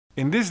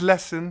In this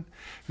lesson,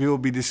 we will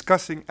be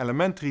discussing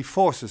elementary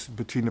forces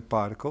between the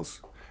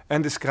particles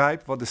and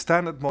describe what the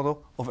standard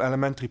model of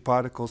elementary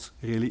particles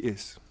really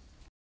is.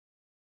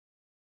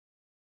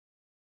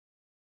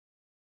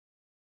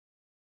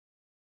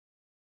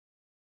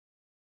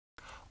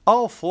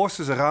 All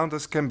forces around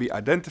us can be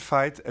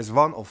identified as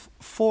one of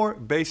four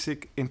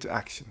basic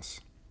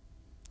interactions.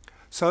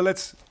 So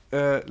let's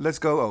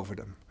go over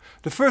them.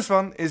 The first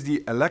one is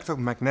the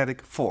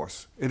electromagnetic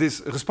force. It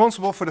is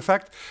responsible for the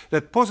fact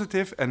that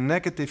positive and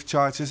negative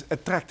charges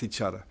attract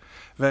each other,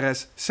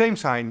 whereas same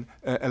sign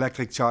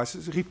electric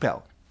charges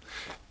repel.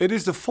 It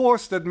is the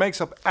force that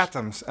makes up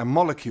atoms and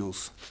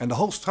molecules and the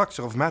whole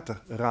structure of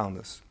matter around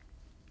us.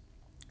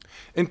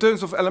 In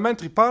terms of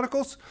elementary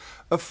particles,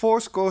 a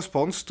force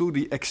corresponds to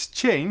the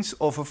exchange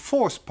of a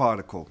force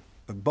particle,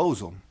 a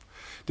boson.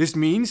 This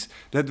means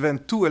that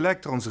when two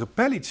electrons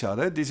repel each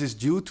other, this is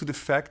due to the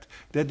fact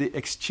that they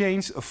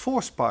exchange a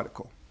force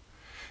particle.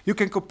 You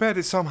can compare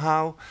this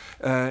somehow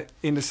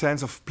in the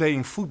sense of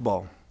playing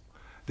football.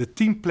 The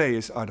team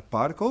players are the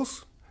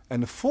particles,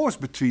 and the force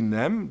between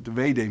them, the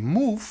way they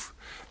move,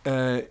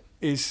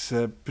 is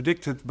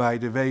predicted by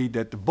the way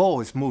that the ball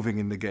is moving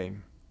in the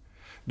game.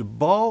 The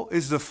ball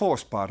is the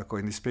force particle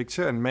in this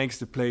picture and makes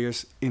the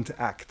players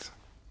interact.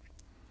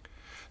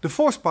 The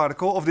force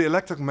particle of the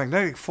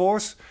electromagnetic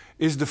force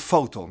is the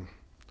photon,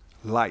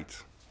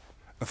 light.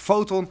 A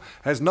photon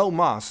has no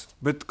mass,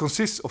 but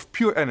consists of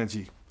pure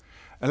energy.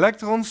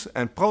 Electrons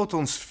and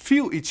protons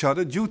feel each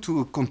other due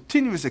to a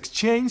continuous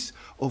exchange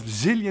of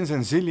zillions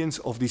and zillions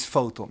of these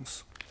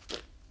photons.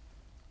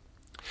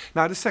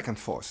 Now the second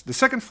force. The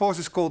second force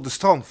is called the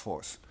strong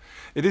force.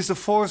 It is the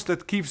force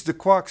that keeps the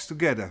quarks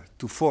together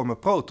to form a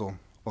proton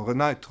or a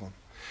neutron.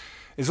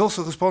 It is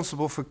also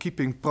responsible for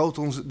keeping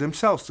protons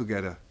themselves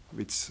together,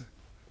 which,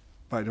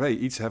 by the way,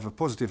 each have a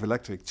positive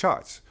electric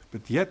charge,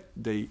 but yet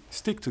they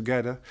stick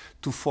together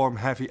to form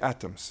heavy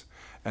atoms,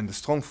 and the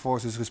strong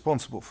force is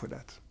responsible for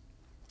that.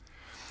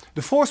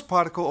 The force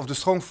particle of the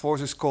strong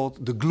force is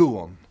called the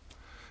gluon.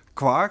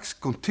 Quarks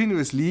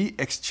continuously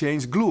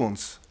exchange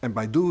gluons, and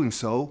by doing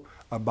so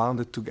are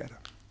bounded together.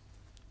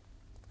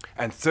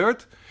 And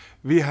third,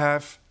 we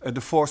have the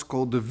force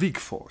called the weak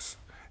force.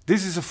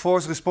 This is a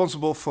force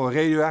responsible for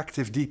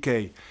radioactive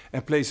decay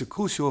and plays a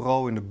crucial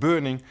role in the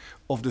burning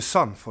of the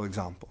sun, for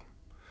example.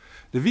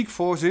 The weak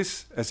force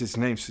is, as its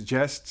name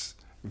suggests,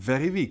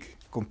 very weak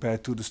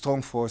compared to the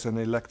strong force and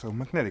the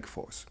electromagnetic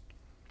force.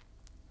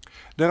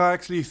 There are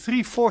actually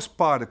three force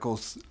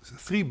particles,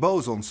 three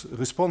bosons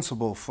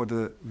responsible for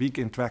the weak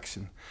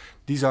interaction.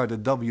 These are the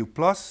W+,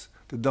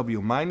 the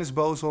W-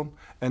 boson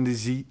and the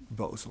Z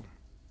boson.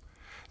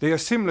 They are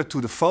similar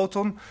to the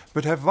photon,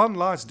 but have one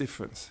large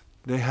difference.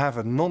 They have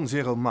a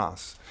non-zero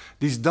mass.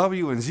 These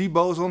W and Z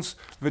bosons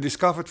were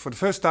discovered for the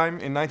first time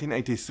in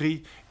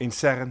 1983 in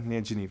CERN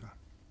near Geneva.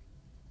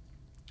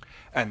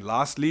 And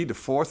lastly, the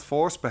fourth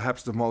force,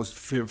 perhaps the most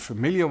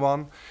familiar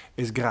one,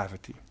 is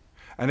gravity.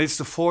 And it's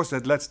the force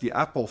that lets the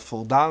apple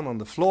fall down on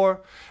the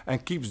floor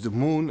and keeps the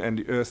moon and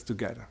the earth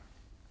together.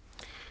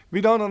 We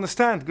don't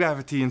understand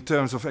gravity in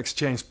terms of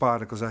exchange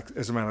particles,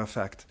 as a matter of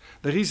fact.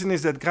 The reason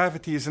is that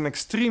gravity is an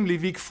extremely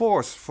weak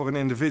force for an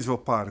individual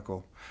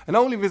particle. And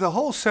only with a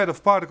whole set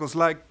of particles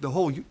like the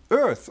whole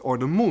Earth or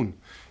the moon,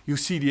 you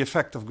see the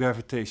effect of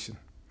gravitation.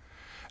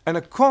 And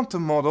a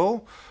quantum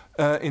model,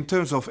 in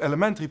terms of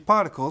elementary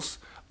particles,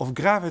 of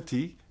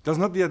gravity does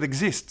not yet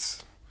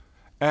exist.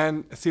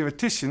 And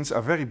theoreticians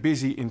are very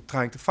busy in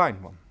trying to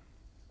find one.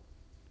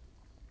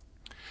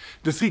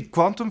 The three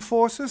quantum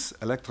forces,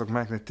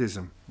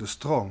 electromagnetism, the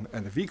strong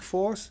and the weak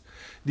force,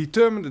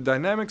 determine the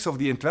dynamics of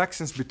the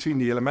interactions between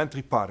the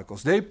elementary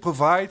particles. They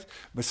provide,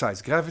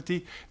 besides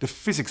gravity, the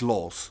physics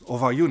laws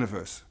of our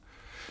universe.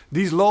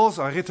 These laws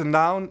are written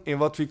down in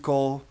what we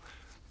call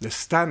the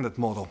standard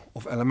model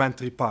of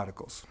elementary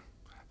particles.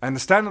 And the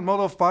standard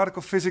model of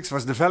particle physics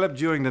was developed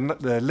during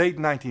the late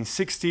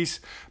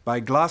 1960s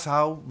by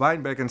Glashow,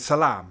 Weinberg and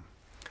Salam.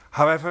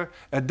 However,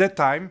 at that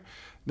time,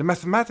 the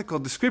mathematical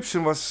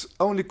description was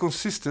not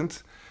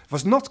consistent,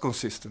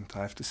 I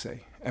have to say.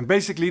 And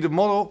basically the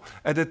model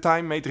at that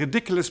time made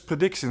ridiculous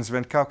predictions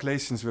when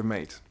calculations were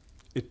made.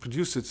 It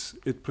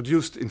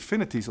produced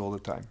infinities all the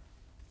time.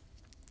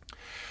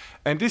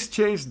 And this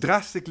changed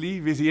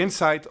drastically with the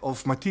insight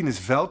of Martinus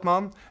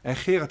Veldman and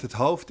Gerard 't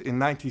Hooft in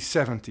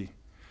 1970.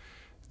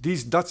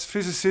 These Dutch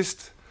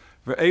physicists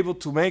were able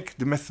to make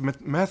the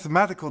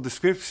mathematical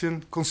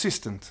description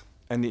consistent,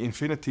 and the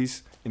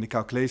infinities in the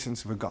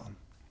calculations were gone.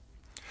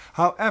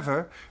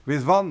 However,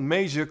 with one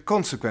major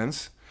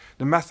consequence,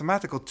 the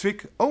mathematical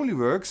trick only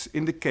works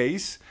in the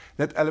case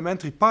that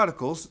elementary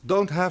particles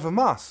don't have a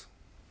mass.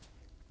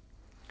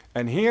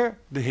 And here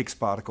the Higgs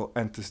particle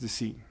enters the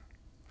scene.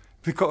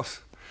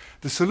 Because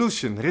the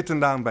solution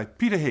written down by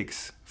Peter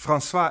Higgs,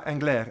 François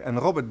Englert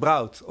and Robert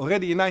Brout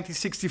already in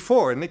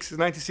 1964 and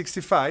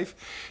 1965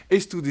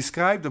 is to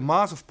describe the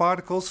mass of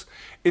particles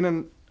in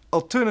an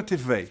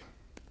alternative way.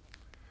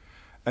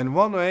 And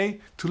one way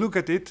to look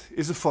at it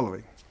is the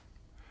following.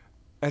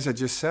 as I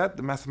just said,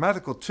 the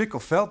mathematical trick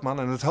of Feldman,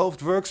 and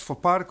it works for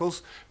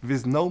particles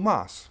with no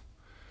mass.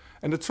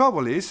 And the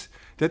trouble is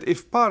that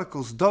if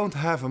particles don't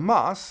have a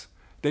mass,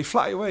 they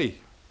fly away.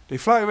 They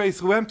fly away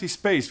through empty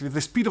space with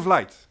the speed of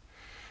light.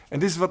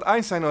 And this is what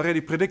Einstein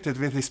already predicted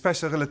with his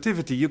special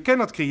relativity. You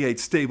cannot create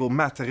stable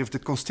matter if the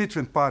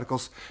constituent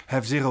particles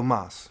have zero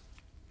mass.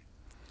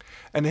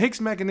 And the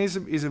Higgs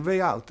mechanism is a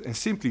way out and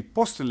simply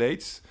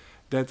postulates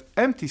that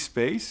empty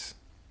space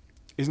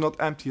is not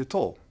empty at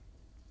all.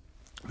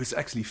 It's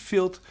actually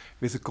filled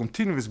with a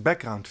continuous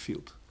background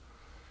field.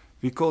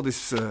 We call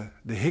this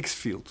the Higgs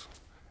field.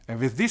 And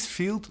with this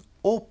field,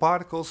 all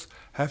particles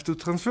have to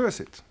traverse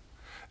it.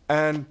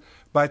 And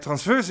by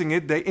traversing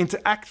it, they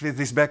interact with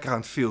this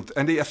background field.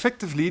 And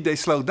they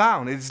slow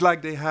down. It's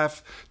like they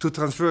have to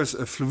traverse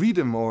a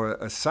fluidum or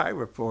a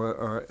syrup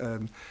or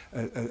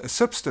a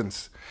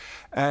substance.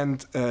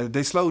 And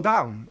they slow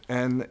down.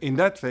 And in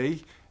that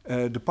way,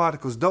 the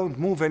particles don't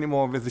move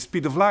anymore with the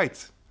speed of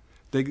light.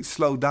 They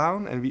slow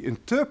down, and we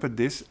interpret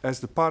this as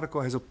the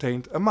particle has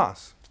obtained a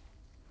mass.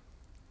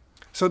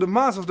 So the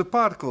mass of the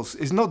particles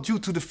is not due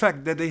to the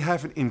fact that they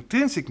have an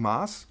intrinsic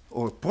mass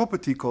or a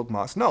property called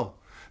mass. No.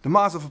 The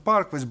mass of a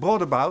particle is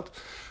brought about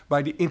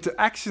by the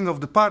interaction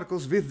of the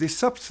particles with this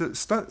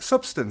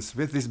substance,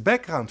 with this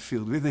background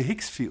field, with the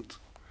Higgs field.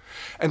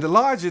 And the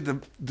larger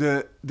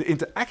the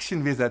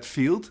interaction with that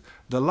field,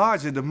 the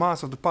larger the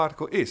mass of the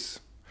particle is.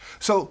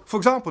 So, for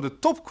example, the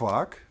top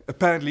quark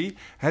apparently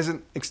has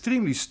an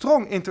extremely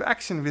strong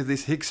interaction with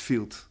this Higgs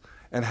field,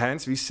 and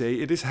hence we say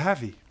it is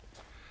heavy.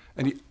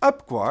 And the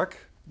up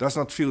quark does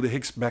not feel the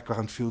Higgs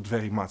background field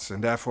very much,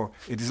 and therefore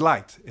it is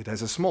light. It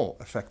has a small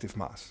effective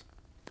mass.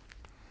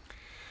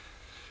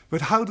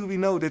 But how do we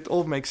know that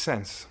all makes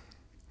sense?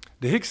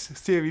 The Higgs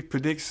theory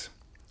predicts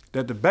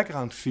that the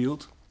background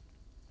field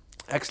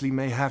actually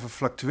may have a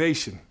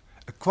fluctuation,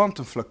 a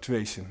quantum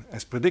fluctuation,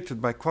 as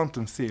predicted by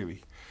quantum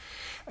theory.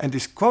 And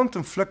this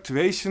quantum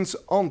fluctuations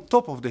on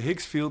top of the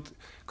Higgs field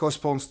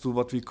corresponds to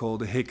what we call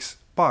the Higgs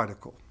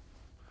particle.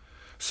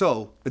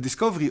 So, a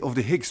discovery of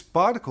the Higgs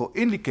particle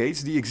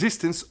indicates the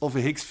existence of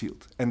a Higgs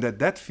field, and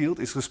that field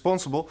is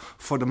responsible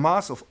for the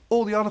mass of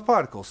all the other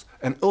particles,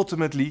 and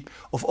ultimately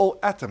of all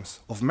atoms,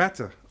 of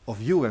matter,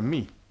 of you and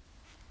me.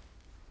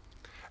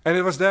 And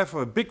it was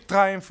therefore a big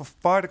triumph of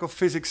particle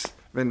physics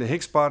when the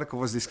Higgs particle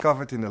was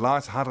discovered in the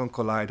Large Hadron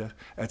Collider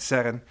at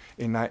CERN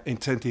in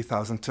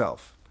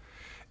 2012.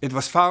 It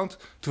was found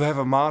to have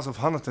a mass of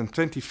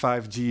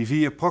 125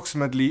 GeV,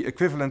 approximately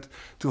equivalent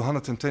to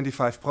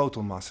 125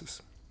 proton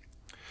masses.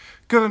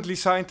 Currently,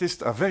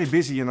 scientists are very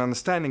busy in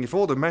understanding if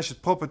all the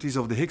measured properties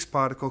of the Higgs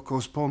particle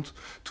correspond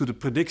to the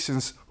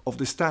predictions of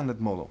the Standard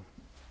Model.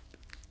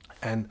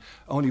 And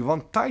only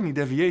one tiny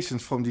deviation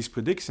from these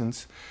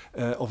predictions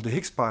of the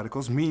Higgs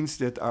particles means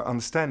that our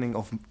understanding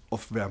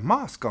of where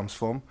mass comes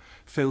from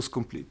fails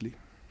completely.